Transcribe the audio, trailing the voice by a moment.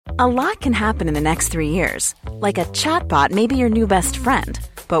A lot can happen in the next 3 years. Like a chatbot may be your new best friend.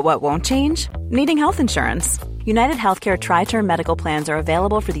 But what won't change? Needing health insurance. United Healthcare Tri-Term Medical Plans are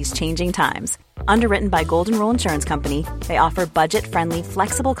available for these changing times. Underwritten by Golden Rule Insurance Company, they offer budget-friendly,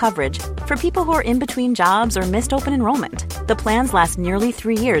 flexible coverage for people who are in between jobs or missed open enrollment. The plans last nearly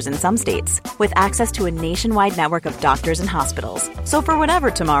 3 years in some states, with access to a nationwide network of doctors and hospitals. So for whatever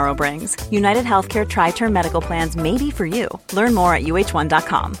tomorrow brings, United Healthcare Tri-Term Medical Plans may be for you. Learn more at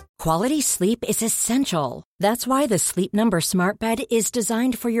uh1.com. Quality sleep is essential. That's why the Sleep Number Smart Bed is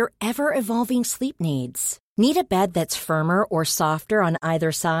designed for your ever-evolving sleep needs. Need a bed that's firmer or softer on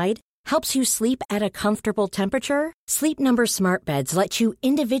either side? Helps you sleep at a comfortable temperature? Sleep Number Smart Beds let you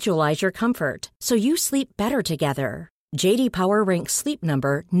individualize your comfort, so you sleep better together. J.D. Power ranks Sleep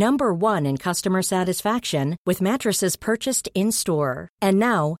Number number 1 in customer satisfaction with mattresses purchased in-store. And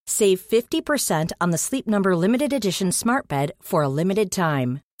now, save 50% on the Sleep Number Limited Edition Smart Bed for a limited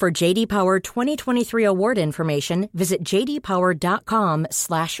time. For J.D. Power 2023 award information, visit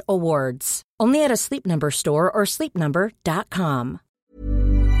jdpower.com/awards. Only at a Sleep Number store or sleepnumber.com.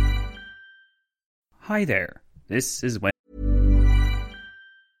 Hi there, this is Wendy.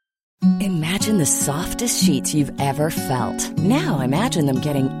 Imagine the softest sheets you've ever felt. Now imagine them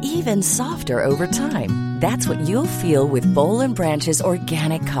getting even softer over time. That's what you'll feel with Boll & Branch's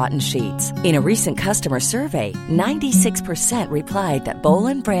organic cotton sheets. In a recent customer survey, 96% replied that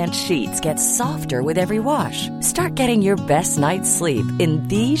Boll & Branch sheets get softer with every wash. Start getting your best night's sleep in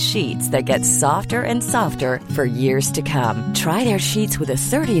these sheets that get softer and softer for years to come. Try their sheets with a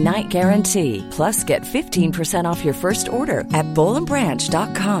 30-night guarantee. Plus, get 15% off your first order at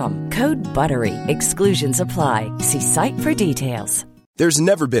bollandbranch.com. Code BUTTERY. Exclusions apply. See site for details. There's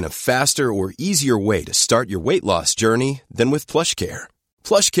never been a faster or easier way to start your weight loss journey than with PlushCare.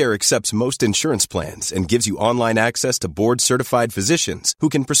 PlushCare accepts most insurance plans and gives you online access to board-certified physicians who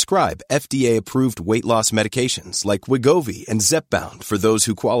can prescribe FDA-approved weight loss medications like Wegovy and Zepbound for those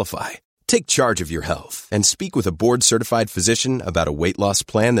who qualify. Take charge of your health and speak with a board-certified physician about a weight loss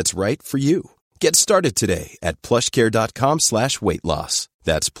plan that's right for you. Get started today at plushcare.com/weight loss.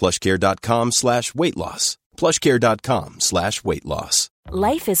 That's plushcare.com/weight loss. plushcare.com/weight loss.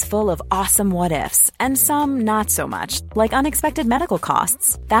 Life is full of awesome what-ifs, and some not so much, like unexpected medical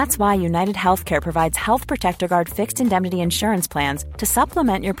costs. That's why United Healthcare provides Health Protector Guard fixed indemnity insurance plans to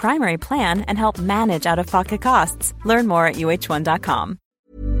supplement your primary plan and help manage out-of-pocket costs. Learn more at uh1.com.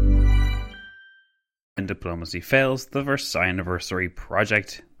 When Diplomacy Fails, the Versailles Anniversary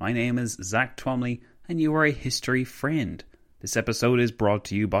Project. My name is Zach Twomley, and you are a history friend. This episode is brought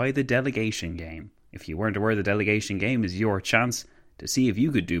to you by The Delegation Game. If you weren't aware, The Delegation Game is your chance to see if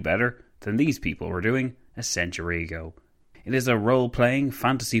you could do better than these people were doing a century ago. It is a role-playing,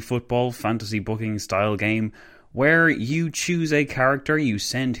 fantasy football, fantasy booking style game where you choose a character, you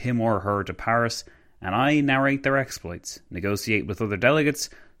send him or her to Paris, and I narrate their exploits, negotiate with other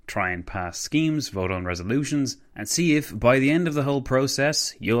delegates, try and pass schemes, vote on resolutions, and see if by the end of the whole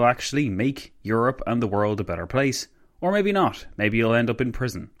process you'll actually make Europe and the world a better place. Or maybe not. Maybe you'll end up in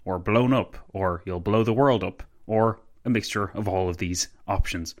prison, or blown up, or you'll blow the world up, or a mixture of all of these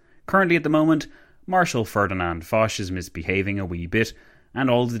options. Currently at the moment, Marshal Ferdinand Foch is misbehaving a wee bit, and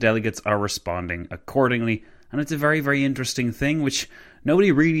all the delegates are responding accordingly, and it's a very, very interesting thing, which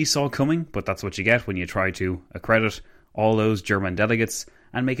nobody really saw coming, but that's what you get when you try to accredit all those German delegates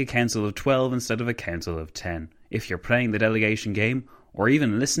and make a council of 12 instead of a council of 10. If you're playing the delegation game, or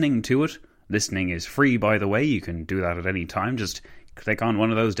even listening to it, listening is free, by the way. You can do that at any time. Just click on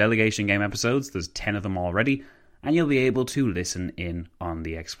one of those delegation game episodes. There's 10 of them already, and you'll be able to listen in on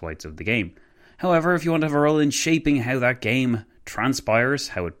the exploits of the game. However, if you want to have a role in shaping how that game transpires,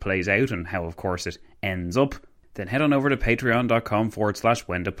 how it plays out, and how, of course, it ends up, then head on over to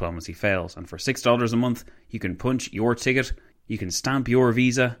patreon.com/whendiplomacyfails. And for $6 a month, you can punch your ticket, you can stamp your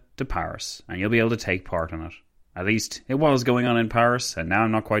visa to Paris, and you'll be able to take part in it. At least, it was going on in Paris, and now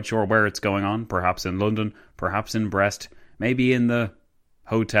I'm not quite sure where it's going on. Perhaps in London, perhaps in Brest, maybe in the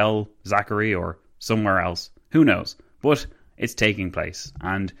Hotel Zachary or somewhere else. Who knows? But it's taking place,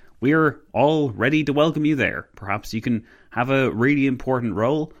 and we're all ready to welcome you there. Perhaps you can have a really important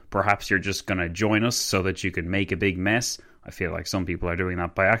role. Perhaps you're just going to join us so that you can make a big mess. I feel like some people are doing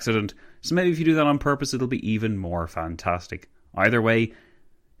that by accident. So maybe if you do that on purpose, it'll be even more fantastic. Either way,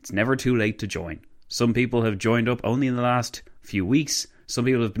 it's never too late to join. Some people have joined up only in the last few weeks. Some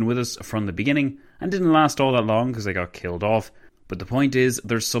people have been with us from the beginning and didn't last all that long because they got killed off. But the point is,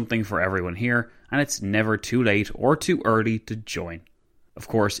 there's something for everyone here, and it's never too late or too early to join. Of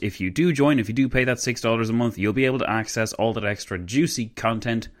course, if you do join, if you do pay that $6 a month, you'll be able to access all that extra juicy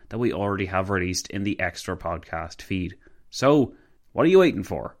content that we already have released in the extra podcast feed. So, what are you waiting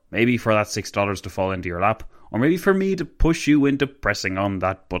for? Maybe for that $6 to fall into your lap, or maybe for me to push you into pressing on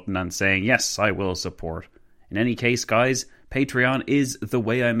that button and saying, yes, I will support. In any case, guys, Patreon is the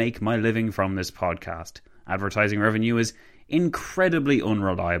way I make my living from this podcast. Advertising revenue is incredibly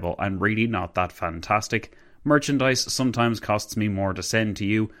unreliable and really not that fantastic. Merchandise sometimes costs me more to send to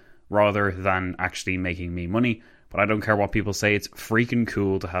you rather than actually making me money, but I don't care what people say, it's freaking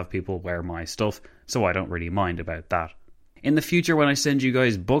cool to have people wear my stuff, so I don't really mind about that. In the future, when I send you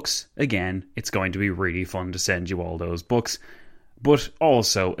guys books, again, it's going to be really fun to send you all those books. But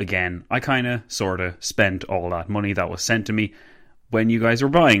also, again, I sorta spent all that money that was sent to me when you guys were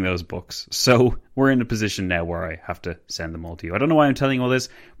buying those books. So we're in a position now where I have to send them all to you. I don't know why I'm telling you all this,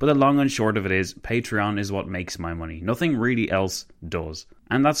 but the long and short of it is Patreon is what makes my money. Nothing really else does.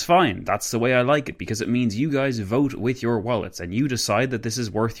 And that's fine. That's the way I like it, because it means you guys vote with your wallets and you decide that this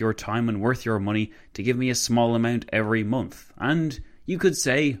is worth your time and worth your money to give me a small amount every month. And you could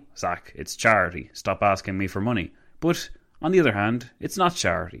say, Zach, it's charity. Stop asking me for money. But on the other hand, it's not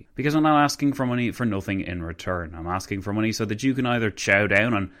charity, because I'm not asking for money for nothing in return. I'm asking for money so that you can either chow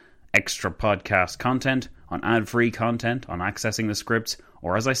down on extra podcast content, on ad-free content, on accessing the scripts,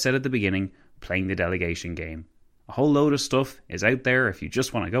 or as I said at the beginning, playing the delegation game. A whole load of stuff is out there if you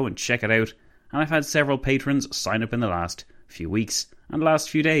just want to go and check it out, and I've had several patrons sign up in the last few weeks and last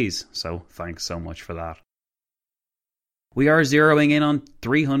few days, so thanks so much for that. We are zeroing in on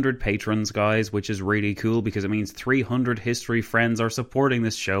 300 patrons, guys, which is really cool because it means 300 history friends are supporting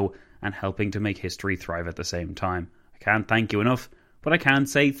this show and helping to make history thrive at the same time. I can't thank you enough, but I can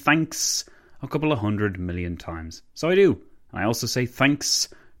say thanks a couple of 100 million times. So I do. And I also say thanks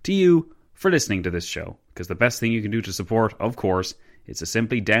to you for listening to this show, because the best thing you can do to support, of course, is to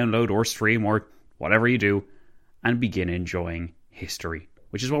simply download or stream or whatever you do and begin enjoying history,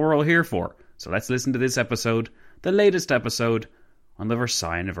 which is what we're all here for. So let's listen to this episode, the latest episode on the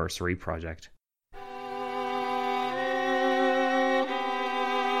Versailles Anniversary Project.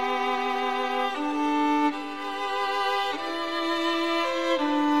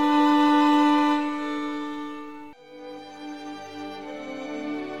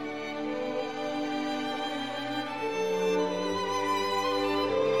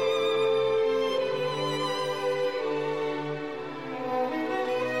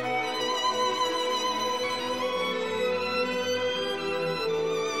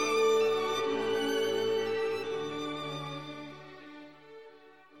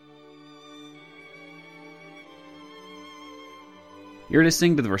 You're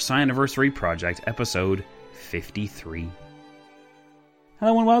listening to the Versailles Anniversary Project, episode 53.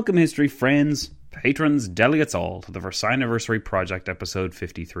 Hello and welcome, history friends, patrons, delegates all, to the Versailles Anniversary Project, episode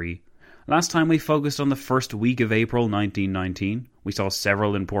 53. Last time we focused on the first week of April 1919. We saw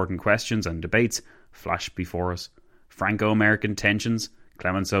several important questions and debates flash before us. Franco-American tensions,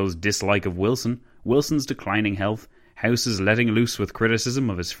 Clemenceau's dislike of Wilson, Wilson's declining health, House's letting loose with criticism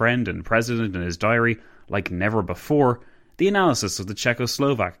of his friend and president in his diary like never before, the analysis of the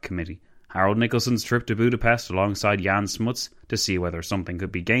Czechoslovak Committee, Harold Nicholson's trip to Budapest alongside Jan Smuts to see whether something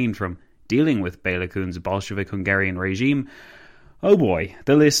could be gained from dealing with Bela Kun's Bolshevik-Hungarian regime. Oh boy,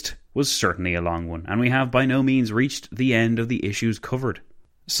 the list was certainly a long one, and we have by no means reached the end of the issues covered.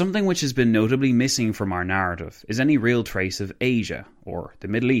 Something which has been notably missing from our narrative is any real trace of Asia, or the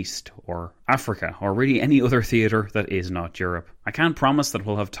Middle East, or Africa, or really any other theatre that is not Europe. I can't promise that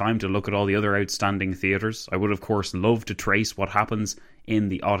we'll have time to look at all the other outstanding theatres. I would of course love to trace what happens in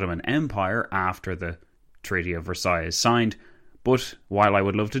the Ottoman Empire after the Treaty of Versailles is signed, but while I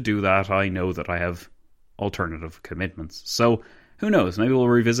would love to do that, I know that I have alternative commitments. So, who knows, maybe we'll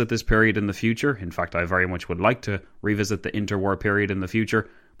revisit this period in the future. In fact, I very much would like to revisit the interwar period in the future.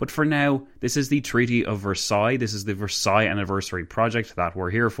 But for now, this is the Treaty of Versailles. This is the Versailles Anniversary Project that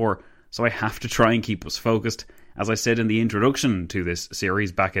we're here for. So I have to try and keep us focused. As I said in the introduction to this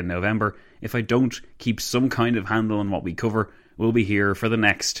series back in November, if I don't keep some kind of handle on what we cover, we'll be here for the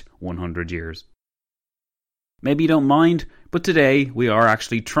next 100 years. Maybe you don't mind, but today we are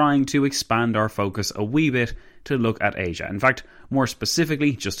actually trying to expand our focus a wee bit to look at Asia. In fact, more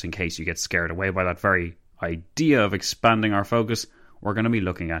specifically, just in case you get scared away by that very idea of expanding our focus, we're going to be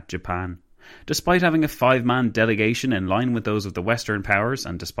looking at Japan. Despite having a 5-man delegation in line with those of the Western powers,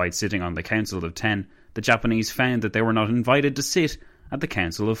 and despite sitting on the Council of 10, the Japanese found that they were not invited to sit at the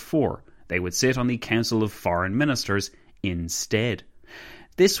Council of 4. They would sit on the Council of Foreign Ministers instead.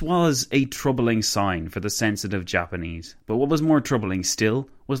 This was a troubling sign for the sensitive Japanese, but what was more troubling still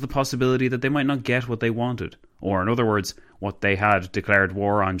was the possibility that they might not get what they wanted, or in other words, what they had declared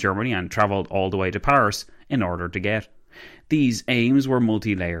war on Germany and travelled all the way to Paris in order to get. These aims were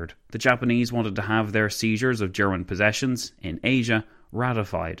multi-layered. The Japanese wanted to have their seizures of German possessions in Asia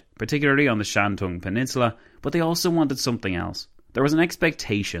ratified, particularly on the Shantung Peninsula, but they also wanted something else. There was an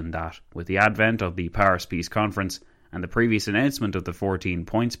expectation that, with the advent of the Paris Peace Conference and the previous announcement of the 14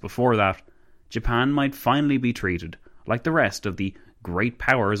 points before that, Japan might finally be treated like the rest of the great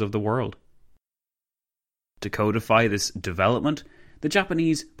powers of the world. To codify this development, the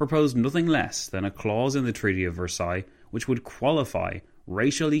Japanese proposed nothing less than a clause in the Treaty of Versailles which would qualify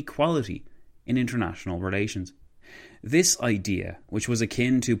racial equality in international relations. This idea, which was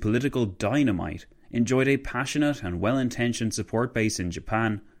akin to political dynamite, enjoyed a passionate and well-intentioned support base in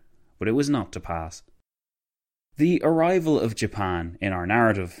Japan, but it was not to pass. The arrival of Japan in our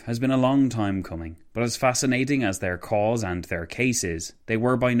narrative has been a long time coming, but as fascinating as their cause and their case is, they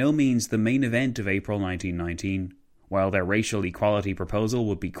were by no means the main event of April 1919. While their racial equality proposal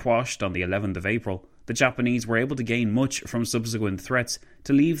would be quashed on the 11th of April, the Japanese were able to gain much from subsequent threats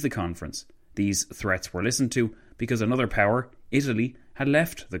to leave the conference. These threats were listened to because another power, Italy, had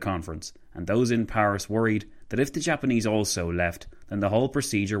left the conference, and those in Paris worried that if the Japanese also left, then the whole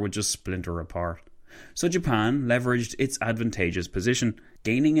procedure would just splinter apart. So Japan leveraged its advantageous position,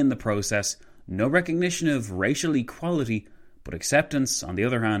 gaining in the process no recognition of racial equality, but acceptance, on the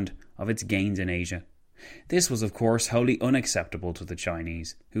other hand, of its gains in Asia. This was of course wholly unacceptable to the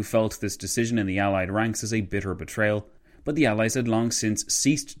Chinese, who felt this decision in the Allied ranks as a bitter betrayal, but the Allies had long since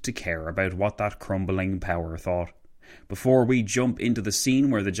ceased to care about what that crumbling power thought. Before we jump into the scene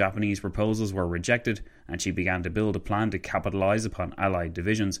where the Japanese proposals were rejected and she began to build a plan to capitalise upon Allied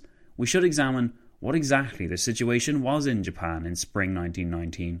divisions, we should examine what exactly the situation was in Japan in spring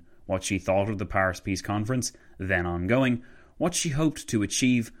 1919, what she thought of the Paris Peace Conference, then ongoing, what she hoped to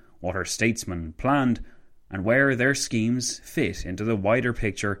achieve, what her statesmen planned, and where their schemes fit into the wider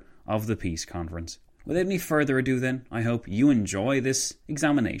picture of the Peace Conference. Without any further ado then, I hope you enjoy this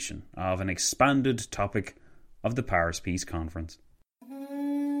examination of an expanded topic of the Paris Peace Conference.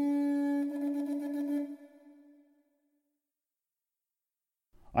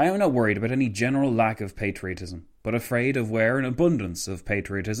 I am not worried about any general lack of patriotism, but afraid of where an abundance of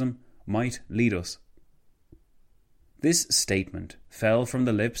patriotism might lead us. This statement fell from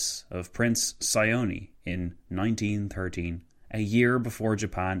the lips of Prince Sayone in 1913, a year before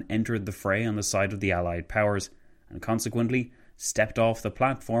Japan entered the fray on the side of the Allied powers, and consequently stepped off the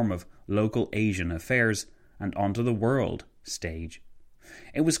platform of local Asian affairs and onto the world stage.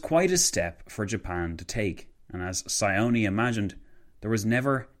 It was quite a step for Japan to take, and as Sayone imagined, there was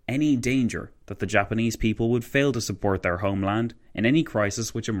never any danger that the Japanese people would fail to support their homeland in any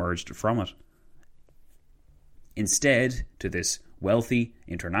crisis which emerged from it. Instead, to this wealthy,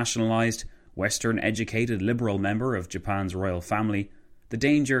 internationalised, Western-educated liberal member of Japan's royal family, the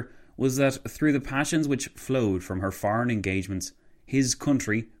danger was that through the passions which flowed from her foreign engagements, his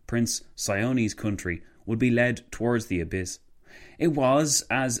country, Prince Sayone's country, would be led towards the abyss. It was,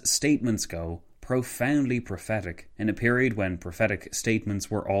 as statements go, profoundly prophetic, in a period when prophetic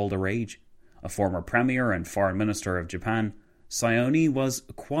statements were all the rage. A former premier and foreign minister of Japan, Sayone was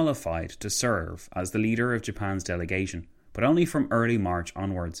qualified to serve as the leader of Japan's delegation, but only from early March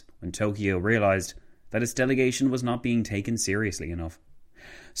onwards, when Tokyo realised that its delegation was not being taken seriously enough.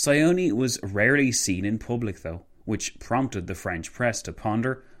 Sayone was rarely seen in public though, which prompted the French press to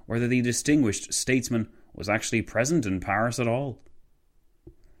ponder whether the distinguished statesman was actually present in Paris at all.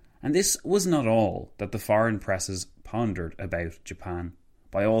 And this was not all that the foreign presses pondered about Japan.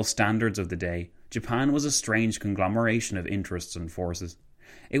 By all standards of the day, Japan was a strange conglomeration of interests and forces.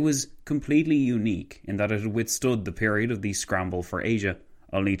 It was completely unique in that it had withstood the period of the scramble for Asia,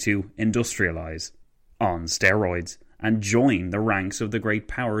 only to industrialise, on steroids, and join the ranks of the great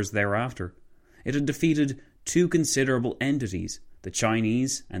powers thereafter. It had defeated two considerable entities, the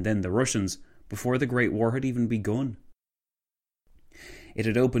Chinese and then the Russians, before the Great War had even begun. It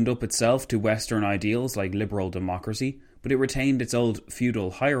had opened up itself to Western ideals like liberal democracy, but it retained its old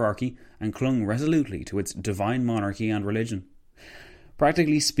feudal hierarchy and clung resolutely to its divine monarchy and religion.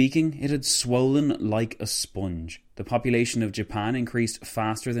 Practically speaking, it had swollen like a sponge. The population of Japan increased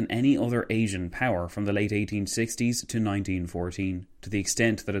faster than any other Asian power from the late 1860s to 1914, to the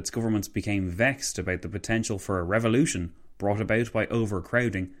extent that its governments became vexed about the potential for a revolution brought about by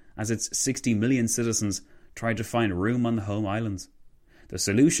overcrowding as its 60 million citizens tried to find room on the home islands. The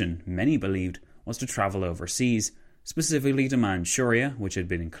solution, many believed, was to travel overseas, specifically to Manchuria, which had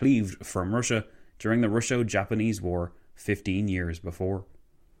been cleaved from Russia during the Russo-Japanese War 15 years before.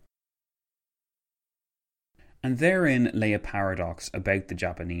 And therein lay a paradox about the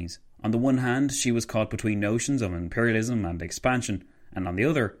Japanese. On the one hand, she was caught between notions of imperialism and expansion, and on the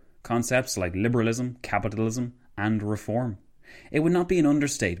other, concepts like liberalism, capitalism, and reform. It would not be an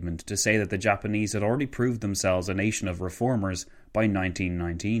understatement to say that the Japanese had already proved themselves a nation of reformers by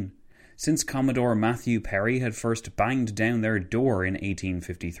 1919, since Commodore Matthew Perry had first banged down their door in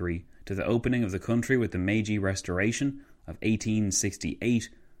 1853 to the opening of the country with the Meiji Restoration of 1868.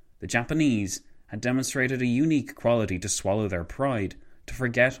 The Japanese had demonstrated a unique quality to swallow their pride, to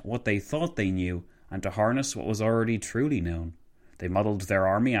forget what they thought they knew, and to harness what was already truly known. They modelled their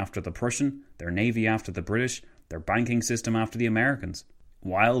army after the Prussian, their navy after the British, their banking system after the Americans,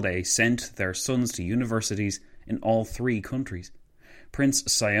 while they sent their sons to universities in all three countries. Prince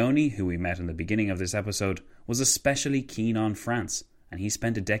Sioni, who we met in the beginning of this episode, was especially keen on France, and he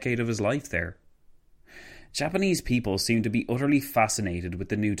spent a decade of his life there. Japanese people seem to be utterly fascinated with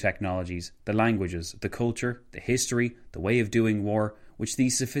the new technologies, the languages, the culture, the history, the way of doing war, which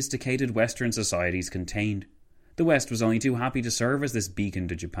these sophisticated Western societies contained. The West was only too happy to serve as this beacon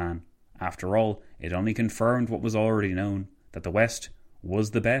to Japan. After all, it only confirmed what was already known, that the West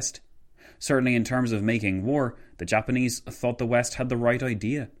was the best. Certainly in terms of making war, the Japanese thought the West had the right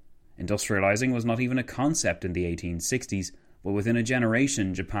idea. Industrializing was not even a concept in the 1860s, but within a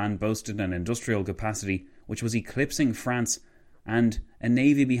generation Japan boasted an industrial capacity which was eclipsing France, and a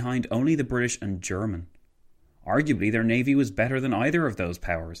navy behind only the British and German. Arguably their navy was better than either of those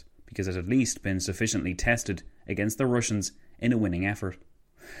powers, because it had at least been sufficiently tested against the Russians in a winning effort.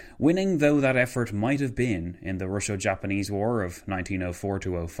 Winning though that effort might have been in the Russo-Japanese War of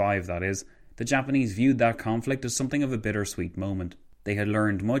 1904-05, that is, the Japanese viewed that conflict as something of a bittersweet moment. They had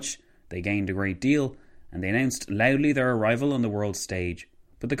learned much, they gained a great deal, and they announced loudly their arrival on the world stage.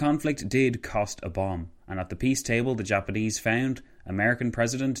 But the conflict did cost a bomb, and at the peace table the Japanese found American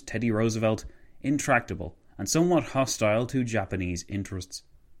President Teddy Roosevelt intractable and somewhat hostile to Japanese interests.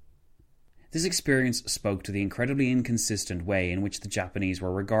 This experience spoke to the incredibly inconsistent way in which the Japanese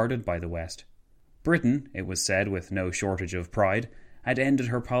were regarded by the West. Britain, it was said with no shortage of pride, had ended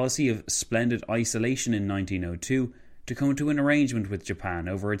her policy of splendid isolation in 1902 to come to an arrangement with Japan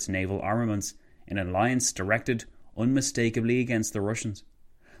over its naval armaments, in an alliance directed unmistakably against the Russians.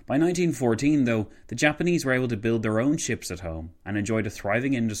 By 1914, though, the Japanese were able to build their own ships at home and enjoyed a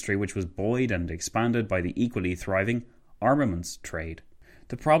thriving industry which was buoyed and expanded by the equally thriving armaments trade.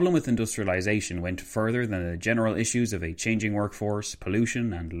 The problem with industrialization went further than the general issues of a changing workforce,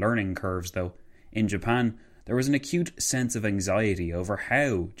 pollution, and learning curves, though. In Japan, there was an acute sense of anxiety over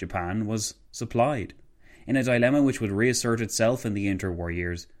how Japan was supplied. In a dilemma which would reassert itself in the interwar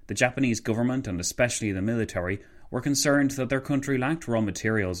years, the Japanese government, and especially the military, were concerned that their country lacked raw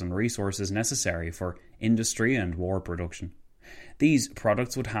materials and resources necessary for industry and war production. These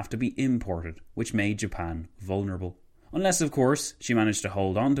products would have to be imported, which made Japan vulnerable. Unless, of course, she managed to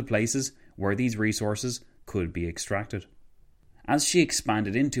hold on to places where these resources could be extracted. As she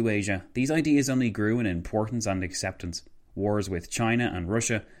expanded into Asia, these ideas only grew in importance and acceptance. Wars with China and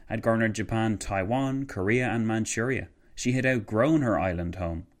Russia had garnered Japan Taiwan, Korea and Manchuria. She had outgrown her island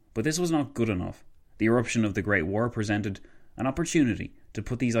home, but this was not good enough. The eruption of the Great War presented an opportunity to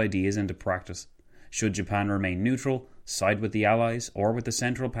put these ideas into practice. Should Japan remain neutral, side with the Allies, or with the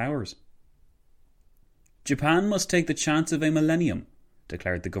Central Powers? Japan must take the chance of a millennium,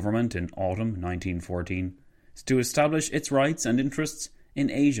 declared the government in autumn 1914, to establish its rights and interests in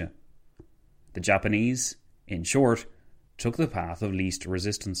Asia. The Japanese, in short, took the path of least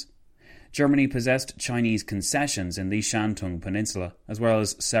resistance. Germany possessed Chinese concessions in the Shantung Peninsula, as well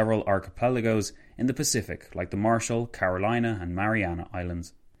as several archipelagos in the Pacific, like the Marshall, Carolina and Mariana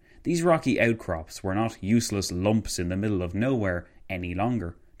Islands. These rocky outcrops were not useless lumps in the middle of nowhere any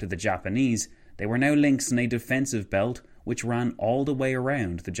longer. To the Japanese, they were now links in a defensive belt which ran all the way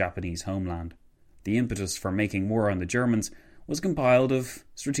around the Japanese homeland. The impetus for making war on the Germans was compiled of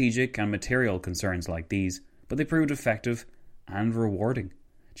strategic and material concerns like these, but they proved effective and rewarding.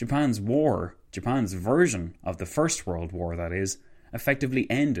 Japan's version of the First World War, that is, effectively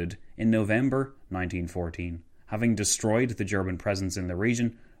ended in November 1914, having destroyed the German presence in the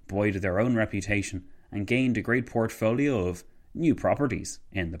region, buoyed their own reputation, and gained a great portfolio of new properties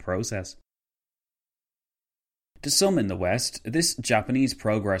in the process. To some in the West, this Japanese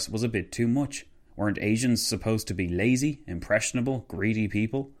progress was a bit too much. Weren't Asians supposed to be lazy, impressionable, greedy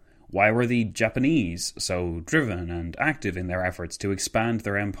people? Why were the Japanese so driven and active in their efforts to expand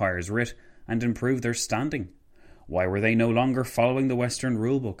their empire's writ and improve their standing? Why were they no longer following the Western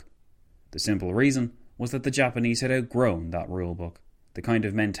rulebook? The simple reason was that the Japanese had outgrown that rulebook. The kind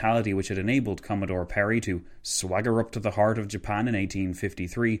of mentality which had enabled Commodore Perry to swagger up to the heart of Japan in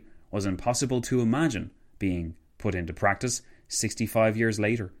 1853 was impossible to imagine being put into practice 65 years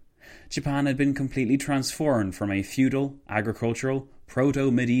later. Japan had been completely transformed from a feudal, agricultural,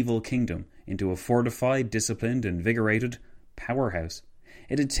 proto-medieval kingdom into a fortified, disciplined, invigorated powerhouse.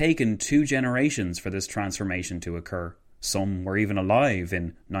 It had taken 2 generations for this transformation to occur. Some were even alive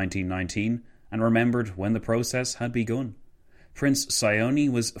in 1919 and remembered when the process had begun. Prince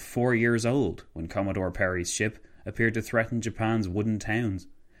Sayoni was 4 years old when Commodore Perry's ship appeared to threaten Japan's wooden towns.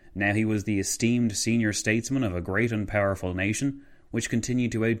 Now he was the esteemed senior statesman of a great and powerful nation, which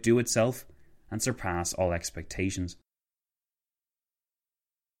continued to outdo itself and surpass all expectations.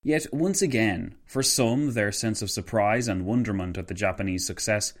 Yet once again, for some, their sense of surprise and wonderment at the Japanese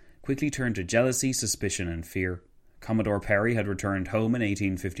success quickly turned to jealousy, suspicion and fear. Commodore Perry had returned home in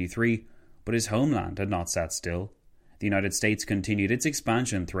 1853, but his homeland had not sat still. The United States continued its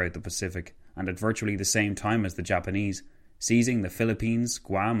expansion throughout the Pacific, and at virtually the same time as the Japanese, seizing the Philippines,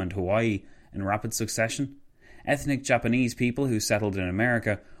 Guam and Hawaii in rapid succession. Ethnic Japanese people who settled in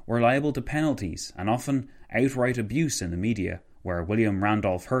America were liable to penalties and often outright abuse in the media, where William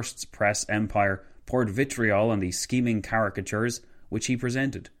Randolph Hearst's press empire poured vitriol on the scheming caricatures which he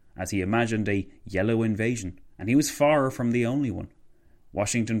presented, as he imagined a yellow invasion, and he was far from the only one.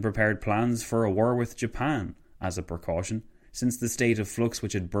 Washington prepared plans for a war with Japan as a precaution, since the state of flux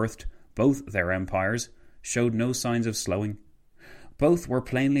which had birthed both their empires showed no signs of slowing. Both were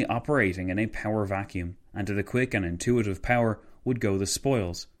plainly operating in a power vacuum, and to the quick and intuitive power would go the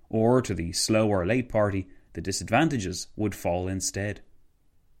spoils, or to the slow or late party, the disadvantages would fall instead.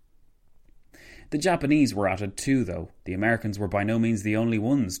 The Japanese were at it too, though. The Americans were by no means the only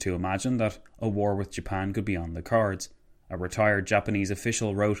ones to imagine that a war with Japan could be on the cards. A retired Japanese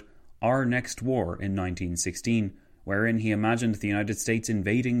official wrote Our Next War in 1916, wherein he imagined the United States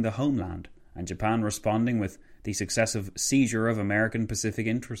invading the homeland, and Japan responding with the successive seizure of American Pacific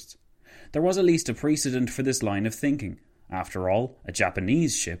interests. There was at least a precedent for this line of thinking. After all, a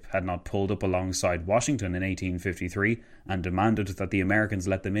Japanese ship had not pulled up alongside Washington in 1853 and demanded that the Americans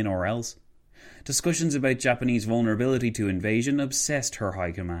let them in or else. Discussions about Japanese vulnerability to invasion obsessed her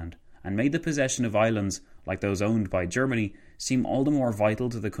high command, and made the possession of islands like those owned by Germany seem all the more vital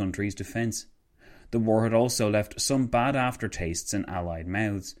to the country's defence. The war had also left some bad aftertastes in Allied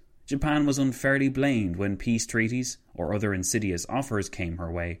mouths. Japan was unfairly blamed when peace treaties or other insidious offers came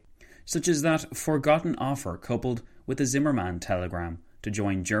her way, such as that forgotten offer coupled with the Zimmermann telegram to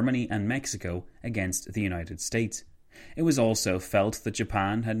join Germany and Mexico against the United States. It was also felt that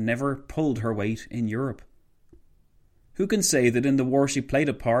Japan had never pulled her weight in Europe. Who can say that in the war she played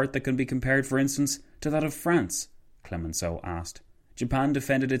a part that can be compared, for instance, to that of France? Clemenceau asked. Japan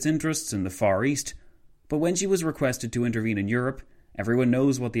defended its interests in the Far East, but when she was requested to intervene in Europe, everyone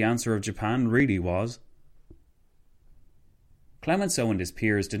knows what the answer of Japan really was. Clemenceau and his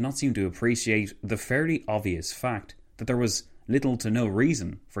peers did not seem to appreciate the fairly obvious fact that there was little to no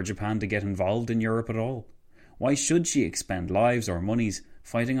reason for Japan to get involved in Europe at all. Why should she expend lives or monies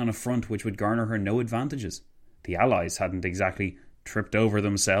fighting on a front which would garner her no advantages? The Allies hadn't exactly tripped over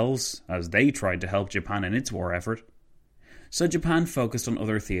themselves as they tried to help Japan in its war effort. So Japan focused on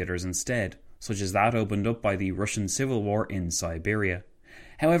other theatres instead, such as that opened up by the Russian Civil War in Siberia.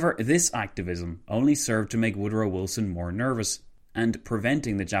 However, this activism only served to make Woodrow Wilson more nervous, and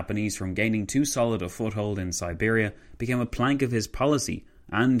preventing the Japanese from gaining too solid a foothold in Siberia became a plank of his policy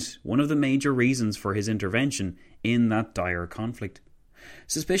and one of the major reasons for his intervention in that dire conflict.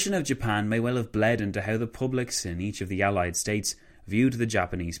 Suspicion of Japan may well have bled into how the publics in each of the Allied states viewed the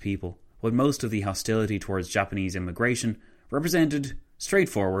Japanese people, but most of the hostility towards Japanese immigration represented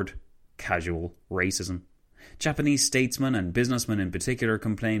straightforward, casual racism. Japanese statesmen and businessmen in particular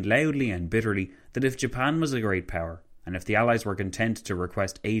complained loudly and bitterly that if Japan was a great power, and if the Allies were content to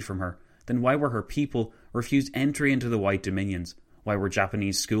request aid from her, then why were her people refused entry into the White Dominions? Why were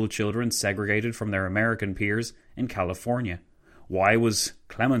Japanese school children segregated from their American peers in California? Why was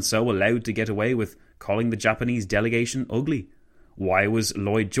Clemenceau allowed to get away with calling the Japanese delegation ugly? Why was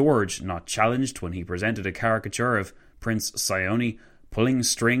Lloyd George not challenged when he presented a caricature of Prince Sayoni pulling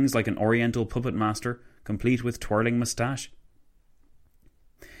strings like an oriental puppet master, complete with twirling moustache?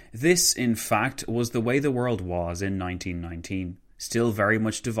 This, in fact, was the way the world was in 1919, still very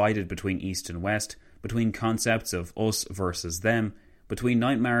much divided between East and West, between concepts of us versus them, between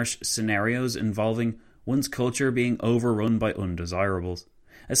nightmarish scenarios involving one's culture being overrun by undesirables.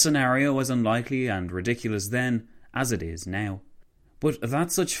 A scenario as unlikely and ridiculous then as it is now. But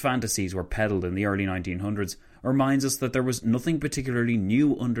that such fantasies were peddled in the early 1900s reminds us that there was nothing particularly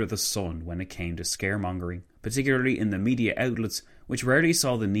new under the sun when it came to scaremongering, particularly in the media outlets which rarely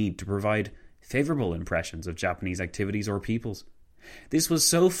saw the need to provide favourable impressions of Japanese activities or peoples. This was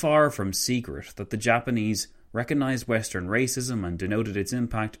so far from secret that the Japanese recognised Western racism and denoted its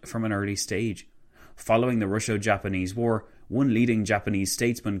impact from an early stage. Following the Russo-Japanese War, one leading Japanese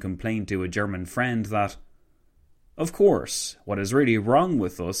statesman complained to a German friend that, "Of course, what is really wrong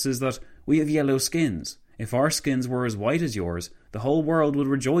with us is that we have yellow skins. If our skins were as white as yours, the whole world would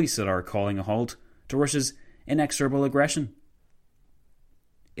rejoice at our calling a halt to Russia's inexorable aggression.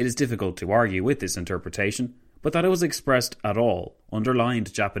 It is difficult to argue with this interpretation, but that it was expressed at all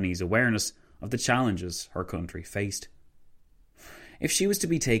underlined Japanese awareness of the challenges her country faced. If she was to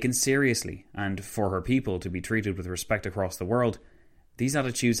be taken seriously, and for her people to be treated with respect across the world, these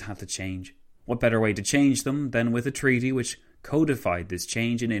attitudes had to change. What better way to change them than with a treaty which codified this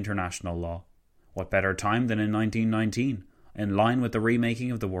change in international law? What better time than in 1919, in line with the remaking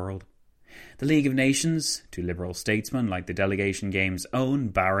of the world? The League of Nations, to liberal statesmen like the Delegation Game's own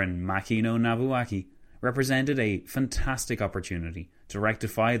Baron Makino Nobuaki, represented a fantastic opportunity to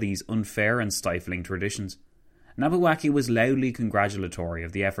rectify these unfair and stifling traditions. Nobuaki was loudly congratulatory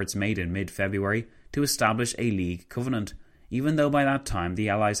of the efforts made in mid-February to establish a League covenant, even though by that time the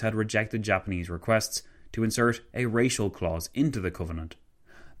Allies had rejected Japanese requests to insert a racial clause into the covenant.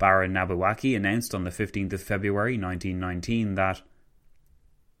 Baron Nobuaki announced on the 15th of February 1919 that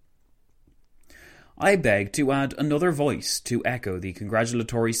I beg to add another voice to echo the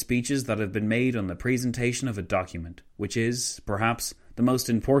congratulatory speeches that have been made on the presentation of a document, which is, perhaps, the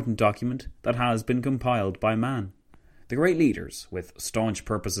most important document that has been compiled by man. The great leaders, with staunch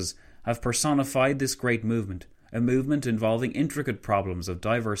purposes, have personified this great movement, a movement involving intricate problems of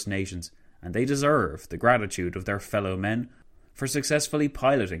diverse nations, and they deserve the gratitude of their fellow men for successfully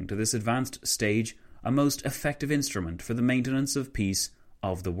piloting to this advanced stage a most effective instrument for the maintenance of peace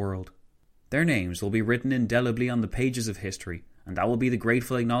of the world. Their names will be written indelibly on the pages of history, and that will be the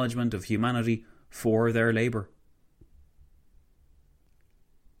grateful acknowledgement of humanity for their labour.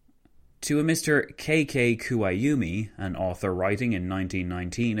 To a Mr. K.K. Kuwayumi, an author writing in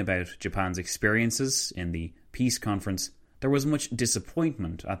 1919 about Japan's experiences in the peace conference, there was much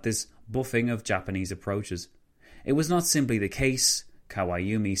disappointment at this buffing of Japanese approaches. It was not simply the case,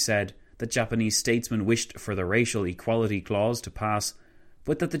 Kawayumi said, that Japanese statesmen wished for the racial equality clause to pass,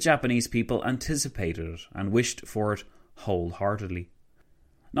 but that the Japanese people anticipated it and wished for it wholeheartedly.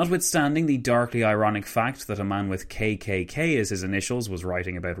 Notwithstanding the darkly ironic fact that a man with KKK as his initials was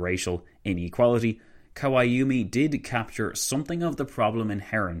writing about racial inequality, Kawayumi did capture something of the problem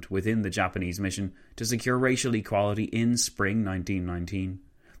inherent within the Japanese mission to secure racial equality in spring 1919.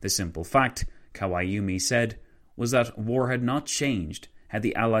 The simple fact, Kawayumi said, was that war had not changed how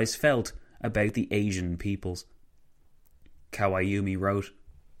the Allies felt about the Asian peoples. Kawayumi wrote,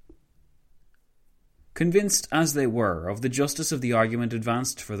 Convinced as they were of the justice of the argument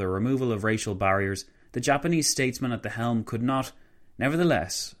advanced for the removal of racial barriers, the Japanese statesmen at the helm could not,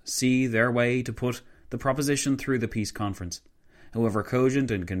 nevertheless, see their way to put the proposition through the peace conference. However cogent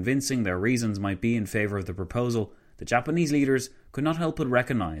and convincing their reasons might be in favour of the proposal, the Japanese leaders could not help but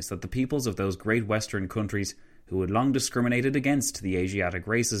recognise that the peoples of those great Western countries, who had long discriminated against the Asiatic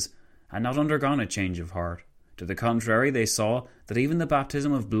races, had not undergone a change of heart. To the contrary, they saw that even the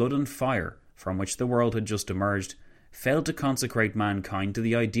baptism of blood and fire, from which the world had just emerged, failed to consecrate mankind to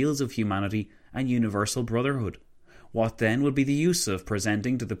the ideals of humanity and universal brotherhood. What then would be the use of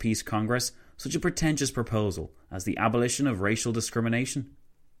presenting to the Peace Congress such a pretentious proposal as the abolition of racial discrimination?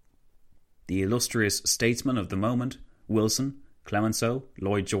 The illustrious statesmen of the moment, Wilson, Clemenceau,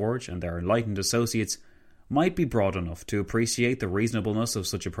 Lloyd George, and their enlightened associates, might be broad enough to appreciate the reasonableness of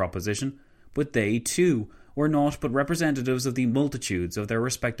such a proposition, but they, too, were naught but representatives of the multitudes of their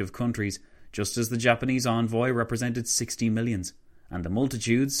respective countries, just as the Japanese envoy represented 60 millions, and the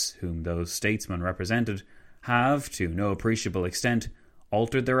multitudes, whom those statesmen represented, have, to no appreciable extent,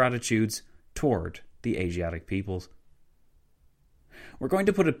 altered their attitudes toward the Asiatic peoples. We're going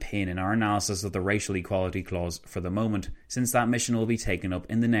to put a pin in our analysis of the racial equality clause for the moment, since that mission will be taken up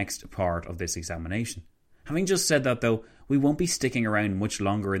in the next part of this examination. Having just said that, though, we won't be sticking around much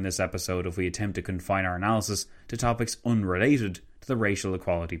longer in this episode if we attempt to confine our analysis to topics unrelated to the racial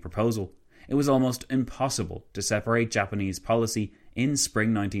equality proposal. It was almost impossible to separate Japanese policy in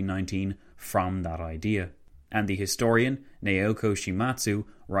spring 1919 from that idea, and the historian Naoko Shimatsu,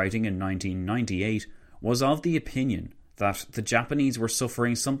 writing in 1998, was of the opinion that the Japanese were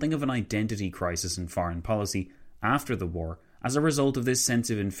suffering something of an identity crisis in foreign policy after the war as a result of this sense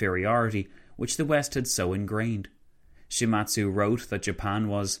of inferiority which the West had so ingrained. Shimatsu wrote that Japan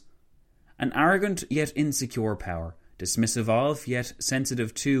was an arrogant yet insecure power, dismissive of, yet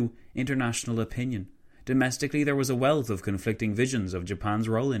sensitive to, international opinion. Domestically, there was a wealth of conflicting visions of Japan's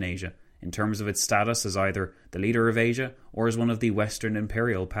role in Asia, in terms of its status as either the leader of Asia or as one of the Western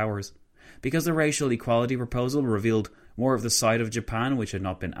imperial powers. Because the racial equality proposal revealed more of the side of Japan which had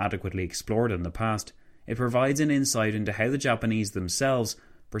not been adequately explored in the past, it provides an insight into how the Japanese themselves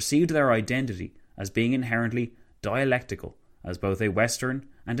perceived their identity as being inherently dialectical, as both a Western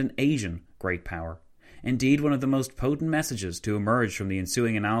and an Asian great power. Indeed, one of the most potent messages to emerge from the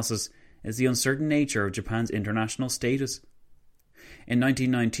ensuing analysis is the uncertain nature of Japan's international status. In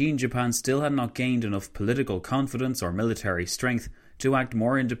 1919, Japan still had not gained enough political confidence or military strength to act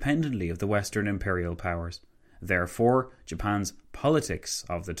more independently of the Western imperial powers. Therefore, Japan's politics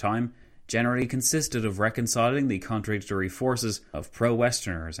of the time generally consisted of reconciling the contradictory forces of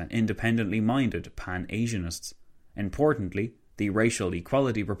pro-Westerners and independently minded Pan-Asianists. Importantly, the racial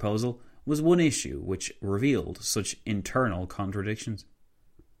equality proposal was one issue which revealed such internal contradictions.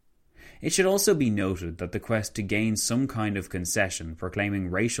 It should also be noted that the quest to gain some kind of concession proclaiming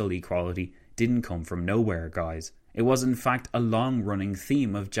racial equality didn't come from nowhere, guys. It was in fact a long-running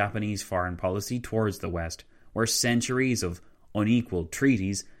theme of Japanese foreign policy towards the West, where centuries of unequal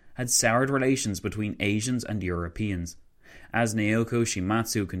treaties had soured relations between Asians and Europeans. As Naoko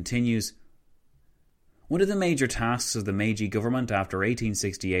Shimatsu continues, one of the major tasks of the Meiji government after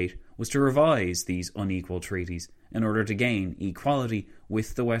 1868 was to revise these unequal treaties in order to gain equality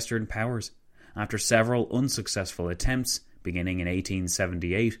with the Western powers. After several unsuccessful attempts, beginning in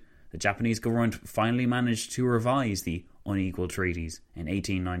 1878, the Japanese government finally managed to revise the unequal treaties in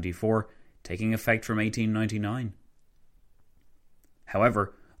 1894, taking effect from 1899.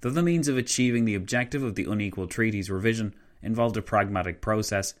 However, though the means of achieving the objective of the unequal treaties revision involved a pragmatic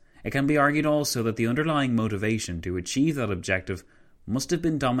process, it can be argued also that the underlying motivation to achieve that objective must have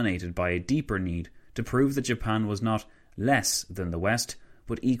been dominated by a deeper need to prove that Japan was not less than the West,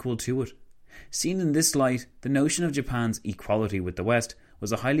 but equal to it. Seen in this light, the notion of Japan's equality with the West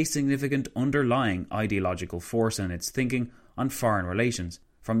was a highly significant underlying ideological force in its thinking on foreign relations,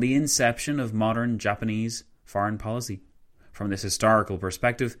 from the inception of modern Japanese foreign policy. From this historical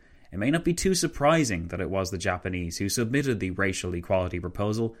perspective, it may not be too surprising that it was the Japanese who submitted the racial equality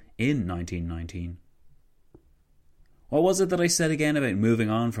proposal in 1919. What was it that I said again about moving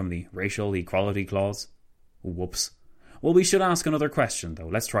on from the racial equality clause? Whoops. Well, we should ask another question, though.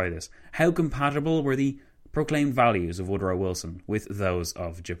 Let's try this. How compatible were the proclaimed values of Woodrow Wilson with those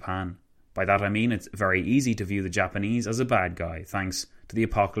of Japan? By that I mean it's very easy to view the Japanese as a bad guy, thanks to the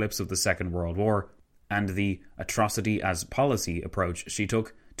apocalypse of the Second World War and the atrocity as policy approach she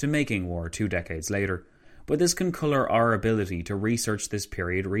took to making war 2 decades later. But this can colour our ability to research this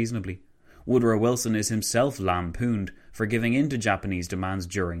period reasonably. Woodrow Wilson is himself lampooned for giving in to Japanese demands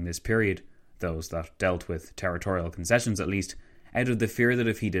during this period, those that dealt with territorial concessions at least, out of the fear that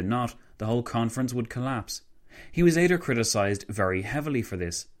if he did not, the whole conference would collapse. He was later criticised very heavily for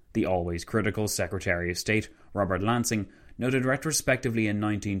this. The always critical Secretary of State, Robert Lansing, noted retrospectively in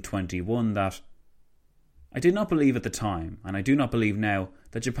 1921 that, "I did not believe at the time, and I do not believe now,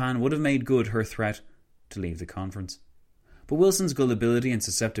 that Japan would have made good her threat to leave the conference." But Wilson's gullibility and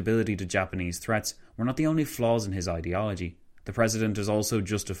susceptibility to Japanese threats were not the only flaws in his ideology. The president has also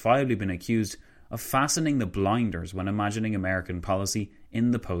justifiably been accused of fastening the blinders when imagining American policy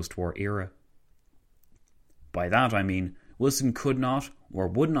in the post-war era. By that I mean, Wilson could not or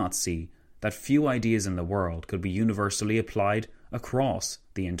would not see that few ideas in the world could be universally applied across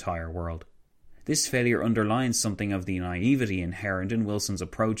the entire world. This failure underlines something of the naivety inherent in Wilson's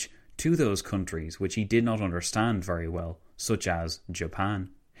approach to those countries which he did not understand very well, such as Japan.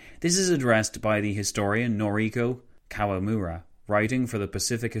 This is addressed by the historian Noriko Kawamura, writing for the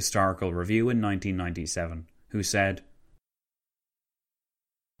Pacific Historical Review in 1997, who said,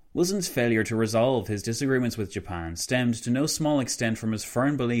 Wilson's failure to resolve his disagreements with Japan stemmed to no small extent from his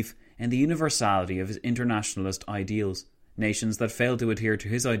firm belief in the universality of his internationalist ideals. Nations that failed to adhere to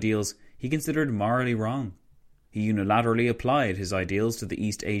his ideals he considered morally wrong. He unilaterally applied his ideals to the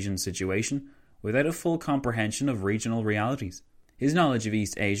East Asian situation without a full comprehension of regional realities. His knowledge of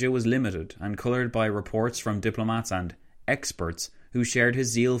East Asia was limited and coloured by reports from diplomats and experts who shared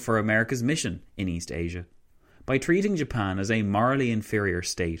his zeal for America's mission in East Asia. By treating Japan as a morally inferior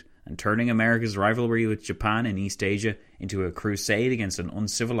state and turning America's rivalry with Japan in East Asia into a crusade against an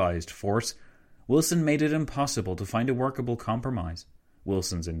uncivilized force, Wilson made it impossible to find a workable compromise.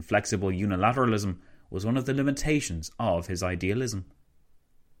 Wilson's inflexible unilateralism was one of the limitations of his idealism.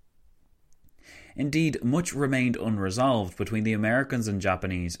 Indeed, much remained unresolved between the Americans and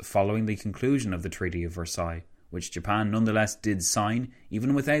Japanese following the conclusion of the Treaty of Versailles, which Japan nonetheless did sign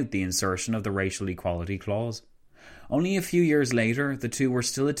even without the insertion of the racial equality clause. Only a few years later, the two were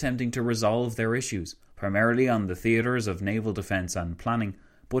still attempting to resolve their issues, primarily on the theatres of naval defence and planning,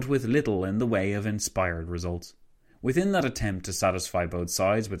 but with little in the way of inspired results. Within that attempt to satisfy both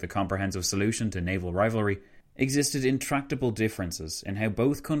sides with a comprehensive solution to naval rivalry, existed intractable differences in how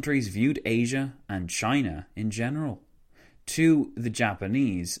both countries viewed Asia and China in general. To the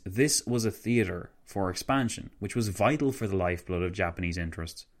Japanese, this was a theatre for expansion, which was vital for the lifeblood of Japanese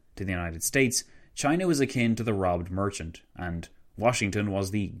interests. To the United States, China was akin to the robbed merchant, and Washington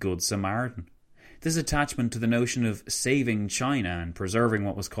was the Good Samaritan. This attachment to the notion of saving China and preserving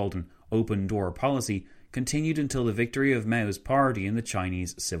what was called an open-door policy continued until the victory of Mao's party in the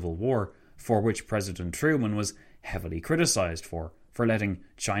Chinese Civil War, for which President Truman was heavily criticised for letting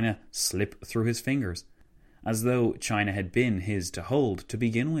China slip through his fingers, as though China had been his to hold to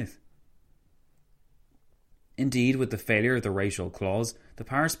begin with. Indeed, with the failure of the racial clause, the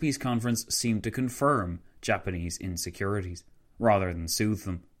Paris Peace Conference seemed to confirm Japanese insecurities, rather than soothe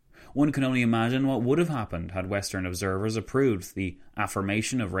them. One can only imagine what would have happened had Western observers approved the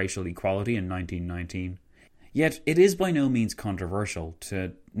affirmation of racial equality in 1919. Yet it is by no means controversial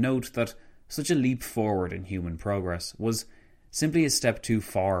to note that such a leap forward in human progress was simply a step too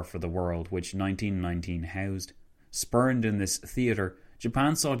far for the world which 1919 housed. Spurned in this theatre,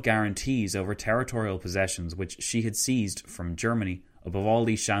 Japan sought guarantees over territorial possessions which she had seized from Germany, above all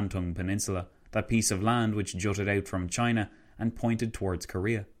the Shantung Peninsula, that piece of land which jutted out from China and pointed towards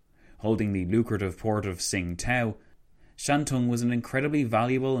Korea. Holding the lucrative port of Tsingtao, Shantung was an incredibly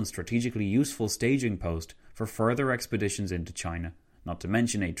valuable and strategically useful staging post for further expeditions into China, not to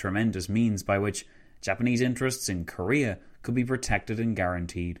mention a tremendous means by which Japanese interests in Korea could be protected and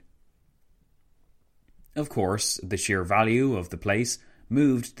guaranteed. Of course, the sheer value of the place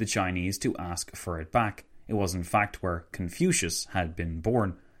moved the Chinese to ask for it back. It was in fact where Confucius had been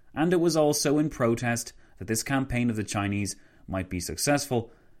born, and it was also in protest that this campaign of the Chinese might be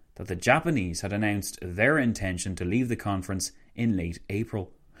successful that the Japanese had announced their intention to leave the conference in late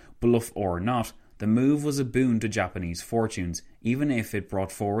April. Bluff or not, the move was a boon to Japanese fortunes, even if it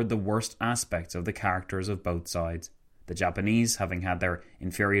brought forward the worst aspects of the characters of both sides. The Japanese, having had their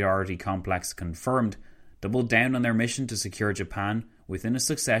inferiority complex confirmed, doubled down on their mission to secure Japan within a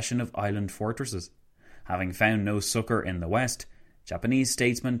succession of island fortresses. Having found no succour in the West, Japanese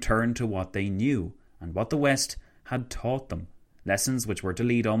statesmen turned to what they knew and what the West had taught them, lessons which were to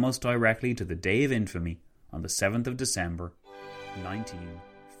lead almost directly to the Day of Infamy on the 7th of December,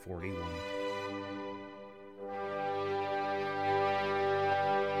 1941.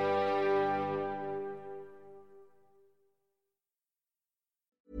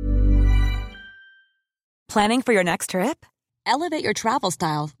 Planning for your next trip? Elevate your travel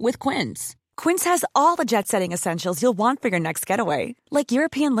style with Quince. Quince has all the jet-setting essentials you'll want for your next getaway, like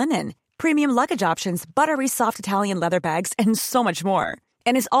European linen, premium luggage options, buttery soft Italian leather bags, and so much more.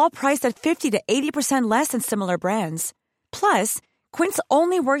 And is all priced at 50 to 80% less than similar brands. Plus, Quince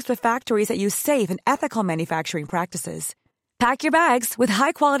only works with factories that use safe and ethical manufacturing practices. Pack your bags with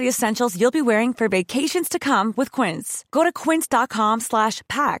high-quality essentials you'll be wearing for vacations to come with Quince. Go to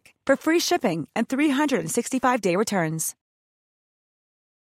quince.com/pack for free shipping and 365-day returns.